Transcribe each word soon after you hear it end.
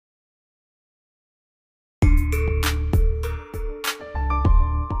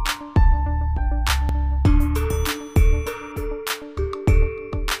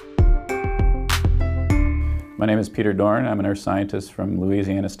My name is Peter Doran. I'm an earth scientist from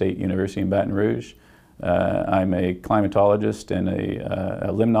Louisiana State University in Baton Rouge. I'm a climatologist and a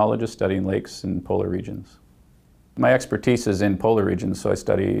limnologist studying lakes in polar regions. My expertise is in polar regions, so I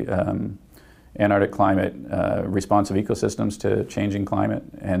study Antarctic climate, responsive ecosystems to changing climate.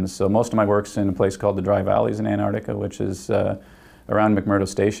 And so most of my work's in a place called the Dry Valleys in Antarctica, which is around McMurdo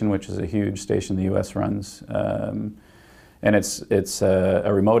Station, which is a huge station the U.S. runs. And it's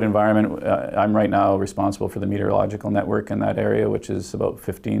a remote environment. I'm right now responsible for the meteorological network in that area, which is about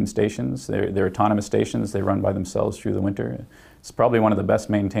 15 stations. They're autonomous stations. They run by themselves through the winter. It's probably one of the best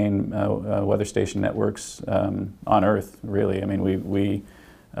maintained weather station networks on Earth, really. I mean, we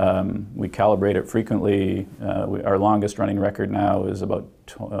calibrate it frequently. Our longest running record now is about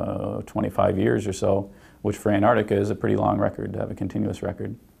 25 years or so, which for Antarctica is a pretty long record to have a continuous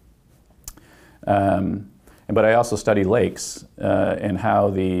record. But I also study lakes and how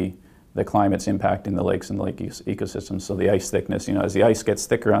the climate's impacting the lakes and the lake ecosystems. So the ice thickness, as the ice gets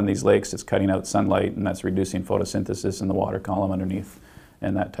thicker on these lakes, it's cutting out sunlight, and that's reducing photosynthesis in the water column underneath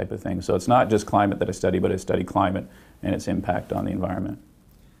and that type of thing. So it's not just climate that I study, but I study climate and its impact on the environment.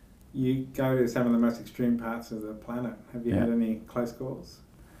 You go to some of the most extreme parts of the planet. Have you had any close calls?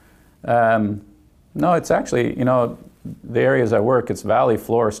 No, it's actually, the areas I work, it's valley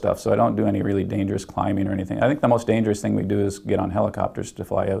floor stuff, so I don't do any really dangerous climbing or anything. I think the most dangerous thing we do is get on helicopters to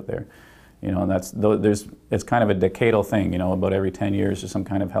fly out there. And it's kind of a decadal thing, about every 10 years there's some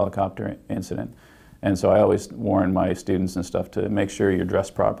kind of helicopter incident. And so I always warn my students and stuff to make sure you're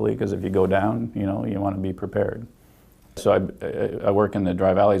dressed properly, because if you go down, you want to be prepared. So I work in the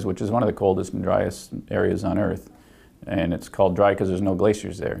Dry Valleys, which is one of the coldest and driest areas on Earth. And it's called dry because there's no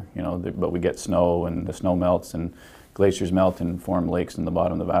glaciers there, but we get snow, and the snow melts and glaciers melt and form lakes in the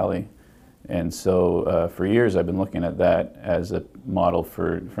bottom of the valley. And so for years I've been looking at that as a model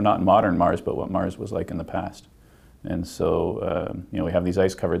for not modern Mars, but what Mars was like in the past. And so we have these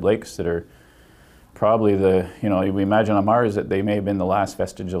ice-covered lakes that are probably we imagine on Mars that they may have been the last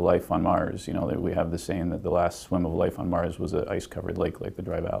vestige of life on Mars. That we have the saying that the last swim of life on Mars was an ice-covered lake like the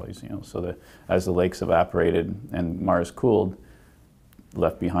Dry Valleys. So as the lakes evaporated and Mars cooled,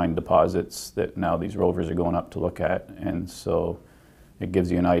 left behind deposits that now these rovers are going up to look at. And so it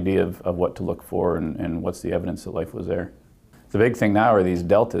gives you an idea of what to look for and what's the evidence that life was there. The big thing now are these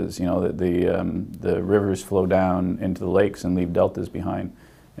deltas, that the rivers flow down into the lakes and leave deltas behind.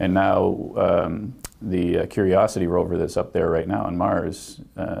 And now the Curiosity rover that's up there right now on Mars,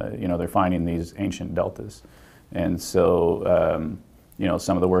 they're finding these ancient deltas. And so,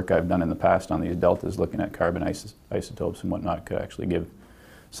 some of the work I've done in the past on these deltas, looking at carbon isotopes and whatnot, could actually give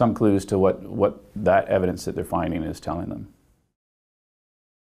some clues to what that evidence that they're finding is telling them.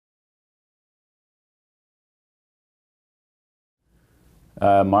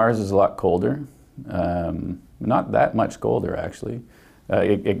 Mars is a lot colder, not that much colder actually.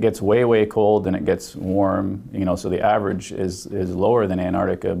 It gets way cold and it gets warm, so the average is lower than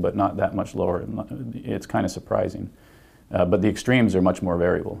Antarctica, but not that much lower. It's kind of surprising. But the extremes are much more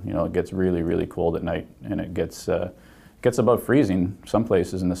variable. It gets really cold at night, and it gets above freezing some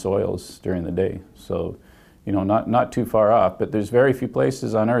places in the soils during the day. So, not too far off, but there's very few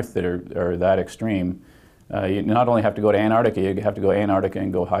places on Earth that are that extreme. You not only have to go to Antarctica, you have to go to Antarctica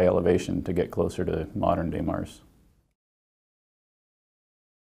and go high elevation to get closer to modern day Mars.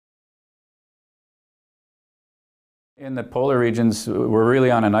 In the polar regions, we're really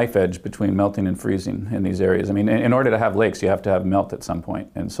on a knife edge between melting and freezing in these areas. I mean, in order to have lakes, you have to have melt at some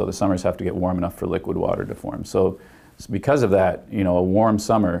point, and so the summers have to get warm enough for liquid water to form. So because of that, a warm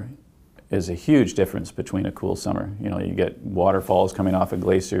summer is a huge difference between a cool summer. You get waterfalls coming off of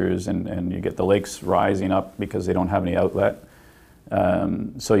glaciers, and you get the lakes rising up because they don't have any outlet.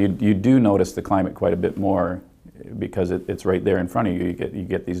 So you do notice the climate quite a bit more, because it's right there in front of you. You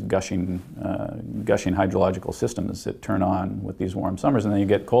get these gushing hydrological systems that turn on with these warm summers, and then you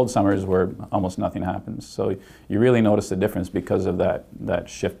get cold summers where almost nothing happens. So you really notice the difference because of that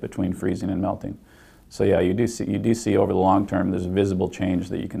shift between freezing and melting. So yeah, you do see over the long term there's a visible change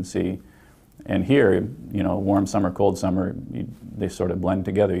that you can see. And here, warm summer, cold summer, they sort of blend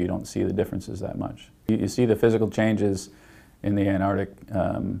together. You don't see the differences that much. You see the physical changes in the Antarctic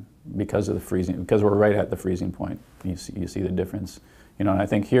because of the freezing, because we're right at the freezing point. You see the difference. And I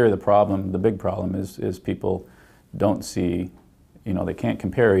think here the big problem is people don't see, they can't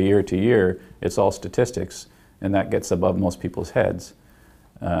compare year to year. It's all statistics, and that gets above most people's heads.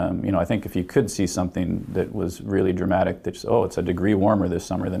 I think if you could see something that was really dramatic, that it's a degree warmer this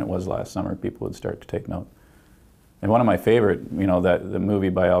summer than it was last summer, people would start to take note. And one of my favorite, the movie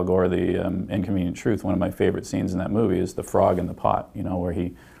by Al Gore, The Inconvenient Truth, one of my favorite scenes in that movie is the frog in the pot, where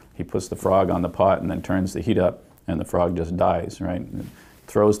he he puts the frog on the pot and then turns the heat up, and the frog just dies, right? And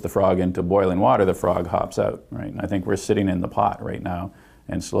throws the frog into boiling water, the frog hops out, right? And I think we're sitting in the pot right now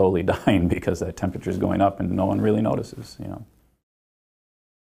and slowly dying because that temperature is going up and no one really notices, you know.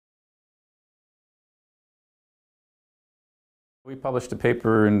 We published a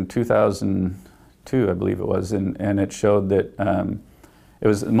paper in 2002, I believe it was, and it showed that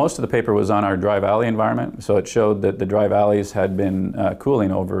most of the paper was on our dry valley environment, so it showed that the dry valleys had been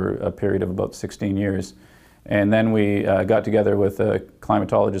cooling over a period of about 16 years. And then we got together with a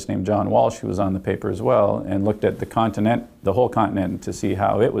climatologist named John Walsh, who was on the paper as well, and looked at the continent, the whole continent, to see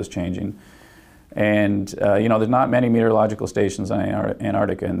how it was changing. And you know, there's not many meteorological stations on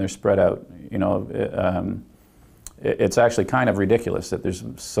Antarctica, and they're spread out. You know, it's actually kind of ridiculous that there's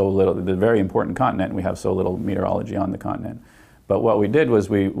so little, the very important continent, and we have so little meteorology on the continent. But what we did was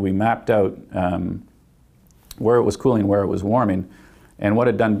we mapped out where it was cooling, where it was warming. And what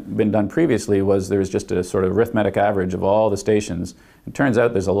had been done previously was there was just a sort of arithmetic average of all the stations. It turns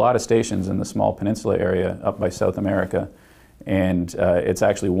out there's a lot of stations in the small peninsula area up by South America, and it's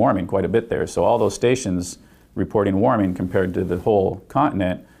actually warming quite a bit there. So all those stations reporting warming compared to the whole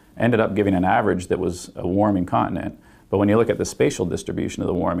continent ended up giving an average that was a warming continent. But when you look at the spatial distribution of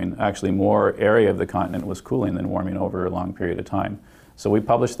the warming, actually more area of the continent was cooling than warming over a long period of time. So we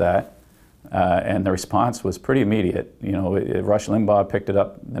published that. And the response was pretty immediate. You know, Rush Limbaugh picked it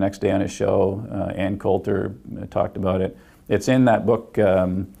up the next day on his show. Ann Coulter talked about it. It's in that book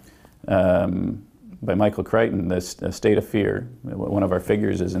by Michael Crichton, The State of Fear. One of our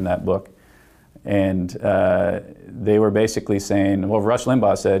figures is in that book. And they were basically saying, well, Rush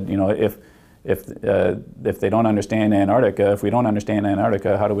Limbaugh said, you know, if they don't understand Antarctica, if we don't understand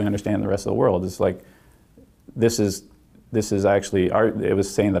Antarctica, how do we understand the rest of the world? It's like, this is actually, it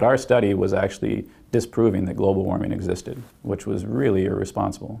was saying that our study was actually disproving that global warming existed, which was really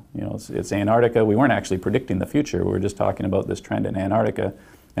irresponsible. You know, it's Antarctica. We weren't actually predicting the future. We were just talking about this trend in Antarctica.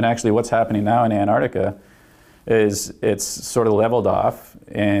 And actually what's happening now in Antarctica is it's sort of leveled off,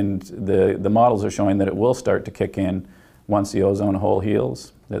 and the models are showing that it will start to kick in once the ozone hole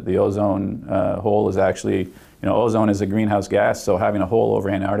heals, that the ozone hole is actually, you know, ozone is a greenhouse gas, so having a hole over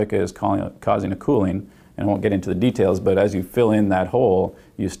Antarctica is causing a cooling. And I won't get into the details, but as you fill in that hole,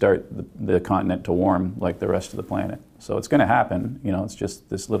 you start the continent to warm like the rest of the planet. So it's going to happen, you know, it's just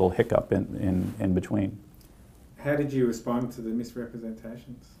this little hiccup in between. How did you respond to the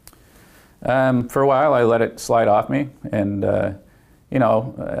misrepresentations? For a while, I let it slide off me, and you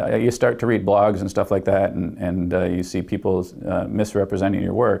know, you start to read blogs and stuff like that, and you see people misrepresenting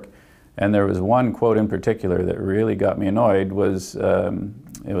your work. And there was one quote in particular that really got me annoyed. It was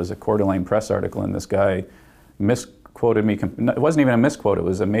a Coeur d'Alene Press article, and this guy misquoted me. It wasn't even a misquote, it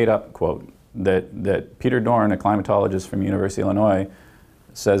was a made-up quote that Peter Doran, a climatologist from University of Illinois,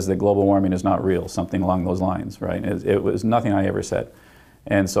 says that global warming is not real, something along those lines, right? It was nothing I ever said.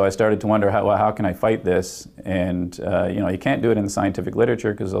 And so I started to wonder, how can I fight this? And you know, you can't do it in the scientific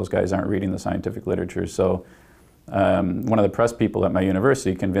literature because those guys aren't reading the scientific literature. So one of the press people at my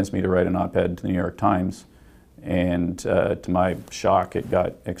university convinced me to write an op-ed to the New York Times. And to my shock, it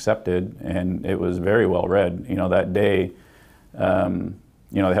got accepted, and it was very well read. You know, that day,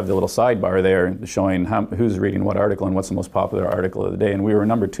 you know, they have the little sidebar there showing who's reading what article and what's the most popular article of the day. And we were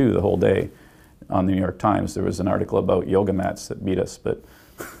number 2 the whole day on the New York Times. There was an article about yoga mats that beat us, but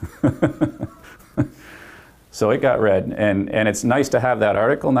so it got read. And it's nice to have that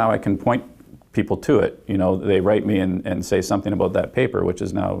article. Now I can point people to it. You know, they write me and say something about that paper, which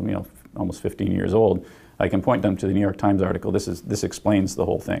is now, you know, almost 15 years old. I can point them to the New York Times article. This explains the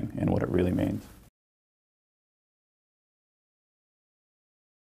whole thing and what it really means.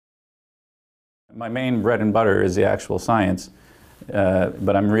 My main bread and butter is the actual science,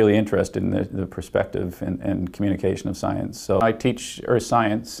 but I'm really interested in the perspective and communication of science. So I teach earth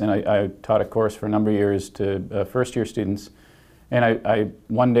science, and I taught a course for a number of years to first-year students. And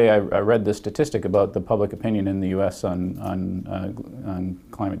one day I read this statistic about the public opinion in the U.S. on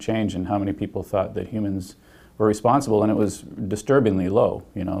climate change and how many people thought that humans were responsible, and it was disturbingly low.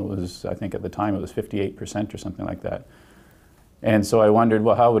 You know, it was, I think at the time it was 58% or something like that. And so I wondered,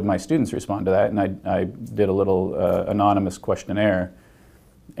 well, how would my students respond to that? And I did a little anonymous questionnaire,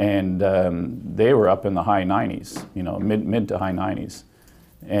 and they were up in the high 90s, you know, mid to high 90s.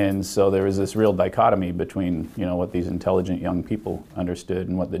 And so there was this real dichotomy between, you know, what these intelligent young people understood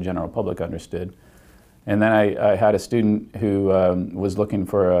and what the general public understood. And then I had a student who was looking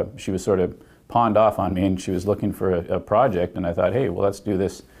for she was sort of pawned off on me, and she was looking for a project, and I thought, hey, well, let's do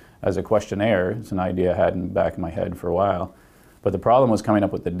this as a questionnaire. It's an idea I had back in my head for a while. But the problem was coming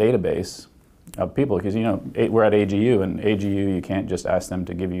up with the database, of people, because we're at AGU, and AGU, you can't just ask them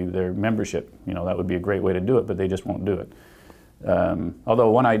to give you their membership. That would be a great way to do it, but they just won't do it. Although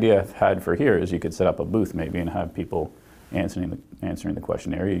one idea I've had for here is you could set up a booth maybe and have people answering the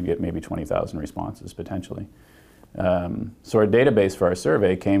questionnaire. You get maybe 20,000 responses potentially. So our database for our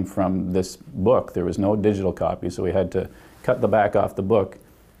survey came from this book. There was no digital copy, so we had to cut the back off the book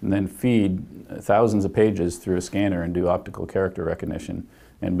and then feed thousands of pages through a scanner and do optical character recognition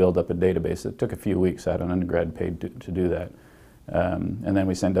and build up a database. It took a few weeks. I had an undergrad paid to do that. And then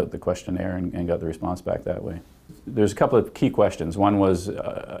we sent out the questionnaire and got the response back that way. There's a couple of key questions. One was,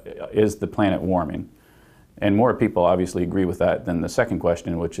 is the planet warming? And more people obviously agree with that than the second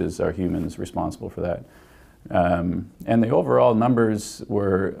question, which is, are humans responsible for that? And the overall numbers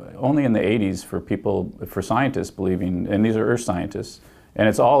were only in the 80s for scientists believing, and these are Earth scientists, and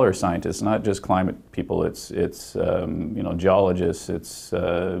it's all Earth scientists, not just climate people. It's geologists, it's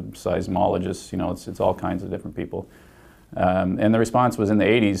seismologists, it's all kinds of different people. And the response was in the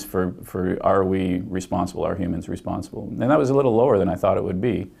 80s for are we responsible, are humans responsible? And that was a little lower than I thought it would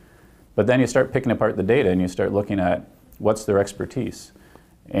be. But then you start picking apart the data and you start looking at what's their expertise.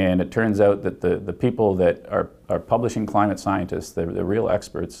 And it turns out that the people that are publishing climate scientists, the real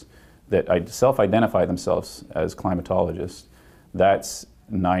experts that self-identify themselves as climatologists, that's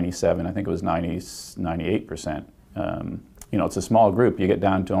 97, I think it was 98%. It's a small group. You get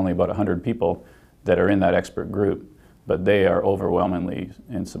down to only about 100 people that are in that expert group, but they are overwhelmingly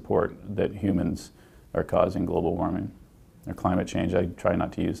in support that humans are causing global warming or climate change. I try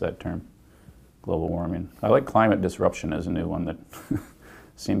not to use that term, global warming. I like climate disruption as a new one that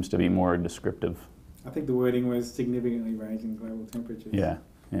seems to be more descriptive. I think the wording was significantly raising global temperatures. Yeah.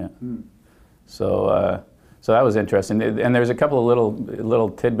 So that was interesting. And there's a couple of little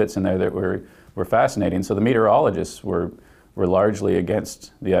tidbits in there that were fascinating. So the meteorologists were largely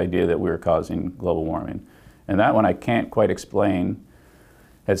against the idea that we were causing global warming. And that one I can't quite explain,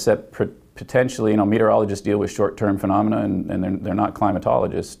 except potentially, meteorologists deal with short-term phenomena, and they're not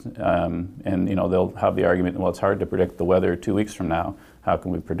climatologists. And they'll have the argument, well, it's hard to predict the weather 2 weeks from now. How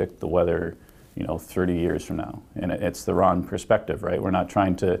can we predict the weather, 30 years from now? And it's the wrong perspective, right? We're not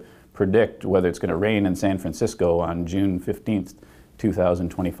trying to predict whether it's going to rain in San Francisco on June 15th,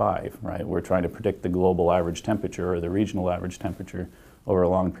 2025, right? We're trying to predict the global average temperature or the regional average temperature over a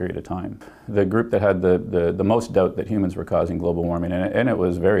long period of time. The group that had the most doubt that humans were causing global warming, and it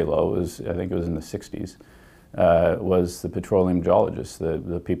was very low, I think it was in the 60s, was the petroleum geologists,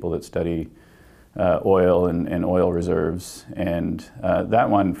 the people that study oil and oil reserves. And that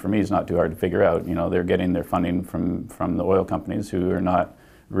one, for me, is not too hard to figure out. They're getting their funding from the oil companies, who are not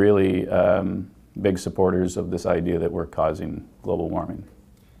really big supporters of this idea that we're causing global warming.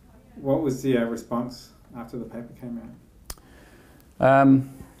 What was the response after the paper came out?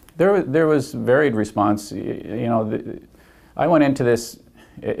 There was varied response. I went into this,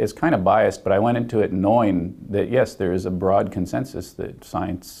 it's kind of biased, but I went into it knowing that yes, there is a broad consensus that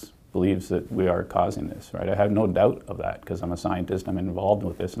science believes that we are causing this, right? I have no doubt of that because I'm a scientist, I'm involved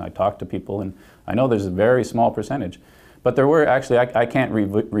with this, and I talk to people, and I know there's a very small percentage. But there were actually, I can't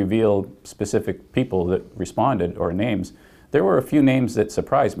reveal specific people that responded or names. There were a few names that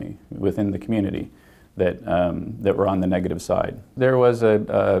surprised me within the community that were on the negative side. There was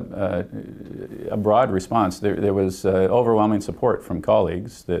a broad response. There was overwhelming support from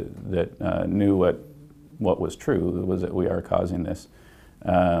colleagues that knew what was true, was that we are causing this,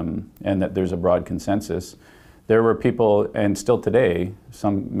 and that there's a broad consensus. There were people, and still today,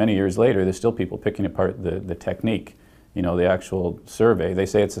 many years later, there's still people picking apart the technique, the actual survey. They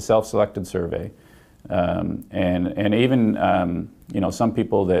say it's a self-selected survey, and even some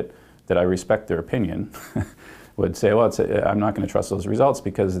people that I respect their opinion would say, well, I'm not going to trust those results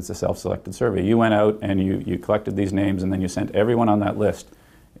because it's a self-selected survey. You went out and you collected these names, and then you sent everyone on that list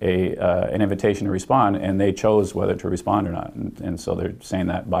an invitation to respond, and they chose whether to respond or not. And so they're saying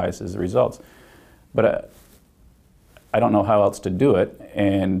that biases the results. But I don't know how else to do it,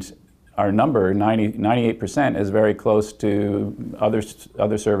 and our number, 98%, is very close to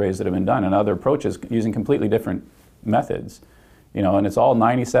other surveys that have been done and other approaches using completely different methods. And it's all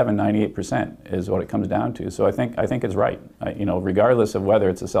 97, 98% is what it comes down to. So I think it's right. Regardless of whether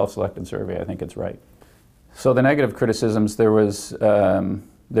it's a self-selected survey, I think it's right. So the negative criticisms, there was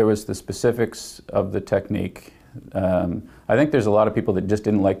the specifics of the technique. I think there's a lot of people that just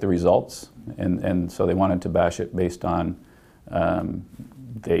didn't like the results, and so they wanted to bash it based on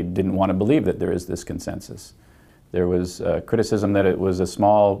they didn't want to believe that there is this consensus. There was criticism that it was a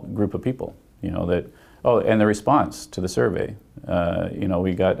small group of people, and the response to the survey.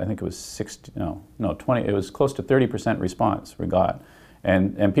 We got, I think it was 20, it was close to 30% response we got.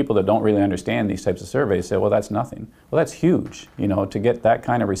 And people that don't really understand these types of surveys say, well, that's nothing. Well, that's huge, you know, to get that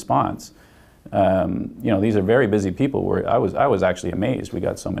kind of response. You know, these are very busy people. I was actually amazed we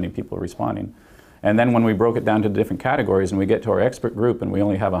got so many people responding. And then when we broke it down to different categories and we get to our expert group and we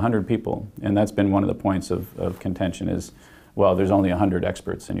only have 100 people, and that's been one of the points of contention is, well, there's only 100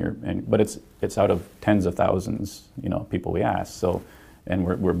 experts but it's out of tens of thousands, you know, people we ask. So, and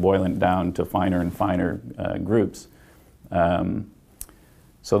we're boiling it down to finer and finer groups. And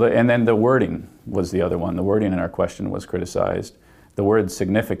then the wording was the other one. The wording in our question was criticized. The word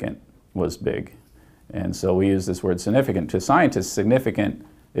significant was big. And so we use this word significant. To scientists, significant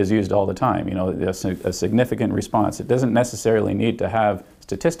is used all the time. You know, a significant response. It doesn't necessarily need to have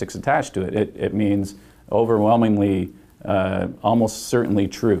statistics attached to it. It means overwhelmingly, almost certainly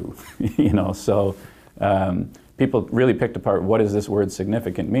true. You know, so people really picked apart what does this word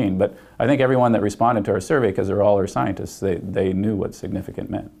significant mean. But I think everyone that responded to our survey, because they're all our scientists, they knew what significant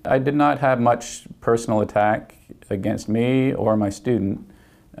meant. I did not have much personal attack against me or my student.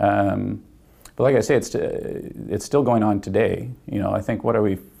 But like I say, it's still going on today. You know, I think, what are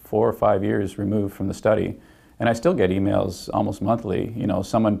we, 4 or 5 years removed from the study? And I still get emails almost monthly, you know,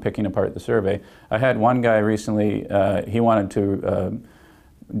 someone picking apart the survey. I had one guy recently, he wanted to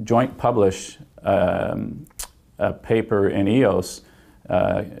joint publish a paper in EOS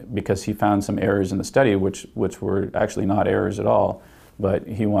because he found some errors in the study, which were actually not errors at all. But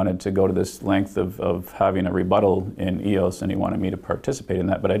he wanted to go to this length of having a rebuttal in EOS, and he wanted me to participate in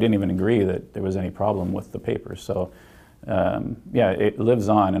that. But I didn't even agree that there was any problem with the paper. So yeah, it lives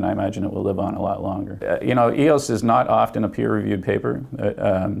on, and I imagine it will live on a lot longer. You know, EOS is not often a peer-reviewed paper,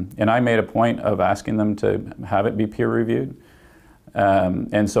 and I made a point of asking them to have it be peer-reviewed.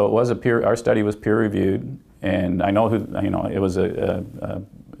 And so it was our study was peer-reviewed, and I know who, you know, it was a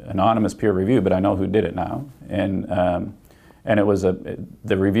anonymous peer review, but I know who did it now. And it was the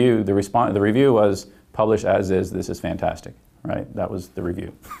review was published as is, this is fantastic, right? That was the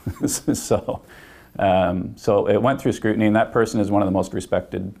review. So it went through scrutiny, and that person is one of the most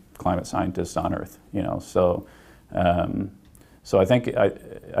respected climate scientists on Earth, you know. So I think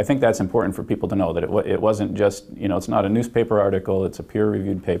that's important for people to know, that it wasn't just, you know, it's not a newspaper article, it's a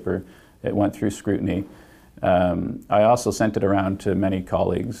peer-reviewed paper. It went through scrutiny. I also sent it around to many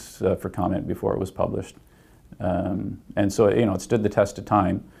colleagues for comment before it was published. And so, you know, it stood the test of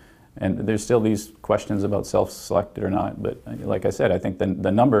time. And there's still these questions about self-selected or not. But like I said, I think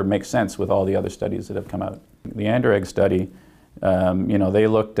the number makes sense with all the other studies that have come out. The Anderegg study, you know, they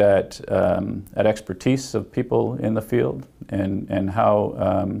looked at expertise of people in the field and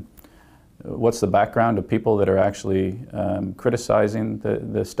how, what's the background of people that are actually criticizing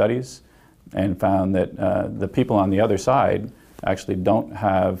the studies, and found that the people on the other side actually don't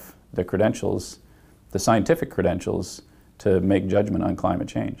have the credentials, the scientific credentials, to make judgment on climate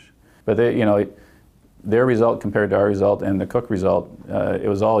change. But they, you know, their result compared to our result and the Cook result, it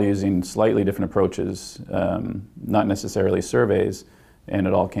was all using slightly different approaches, not necessarily surveys, and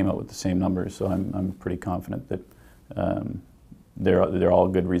it all came out with the same numbers. So I'm pretty confident that they're all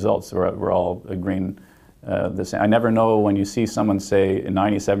good results. We're all agreeing the same. I never know when you see someone say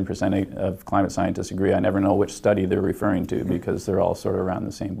 97% of climate scientists agree. I never know which study they're referring to, because they're all sort of around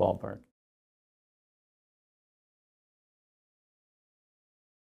the same ballpark.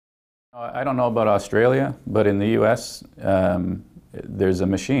 I don't know about Australia, but in the US, there's a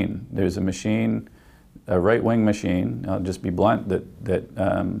machine. There's a machine, a right-wing machine, I'll just be blunt, that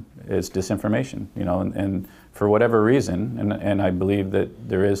is disinformation, you know, and for whatever reason, and I believe that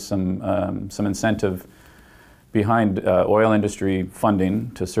there is some incentive behind oil industry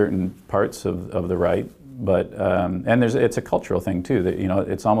funding to certain parts of the right, but, and it's a cultural thing too, that, you know,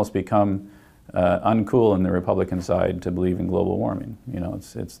 it's almost become uncool in the Republican side to believe in global warming. You know,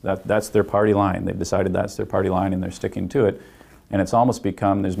 that's their party line. They've decided that's their party line, and they're sticking to it. And it's almost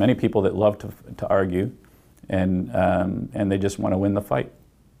become, there's many people that love to argue, and they just want to win the fight,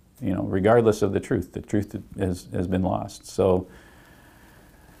 you know, regardless of the truth. The truth has been lost. So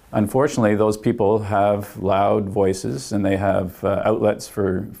unfortunately, those people have loud voices, and they have outlets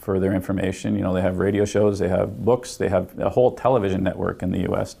for their information. You know, they have radio shows, they have books, they have a whole television network in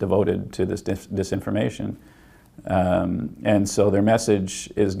the US devoted to this disinformation. And so their message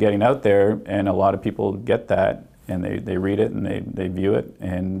is getting out there, and a lot of people get that, and they read it, and they view it.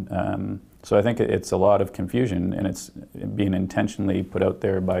 And so I think it's a lot of confusion, and it's being intentionally put out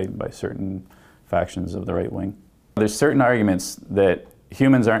there by certain factions of the right wing. There's certain arguments that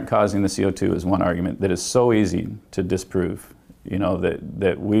humans aren't causing the CO2 is one argument that is so easy to disprove. You know,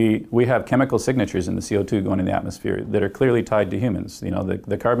 that we have chemical signatures in the CO2 going in the atmosphere that are clearly tied to humans. You know,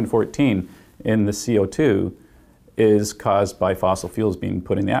 the carbon-14 in the CO2 is caused by fossil fuels being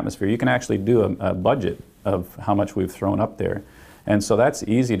put in the atmosphere. You can actually do a budget of how much we've thrown up there. And so that's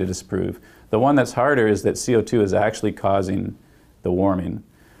easy to disprove. The one that's harder is that CO2 is actually causing the warming.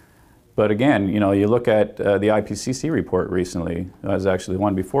 But again, you know, you look at the IPCC report recently, it was actually the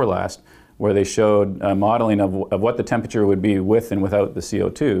one before last, where they showed modeling of what the temperature would be with and without the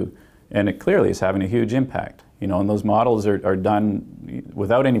CO2, and it clearly is having a huge impact. You know, and those models are done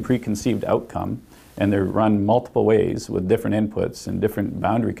without any preconceived outcome, and they're run multiple ways with different inputs and different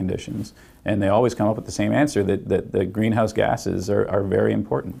boundary conditions, and they always come up with the same answer, that the greenhouse gases are very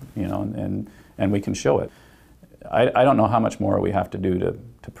important, you know, and we can show it. I don't know how much more we have to do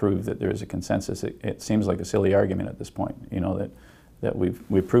to prove that there is a consensus. It seems like a silly argument at this point, you know, that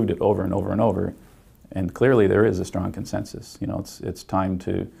we've proved it over and over and over, and clearly there is a strong consensus. You know, it's time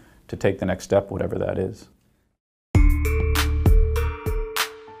to take the next step, whatever that is.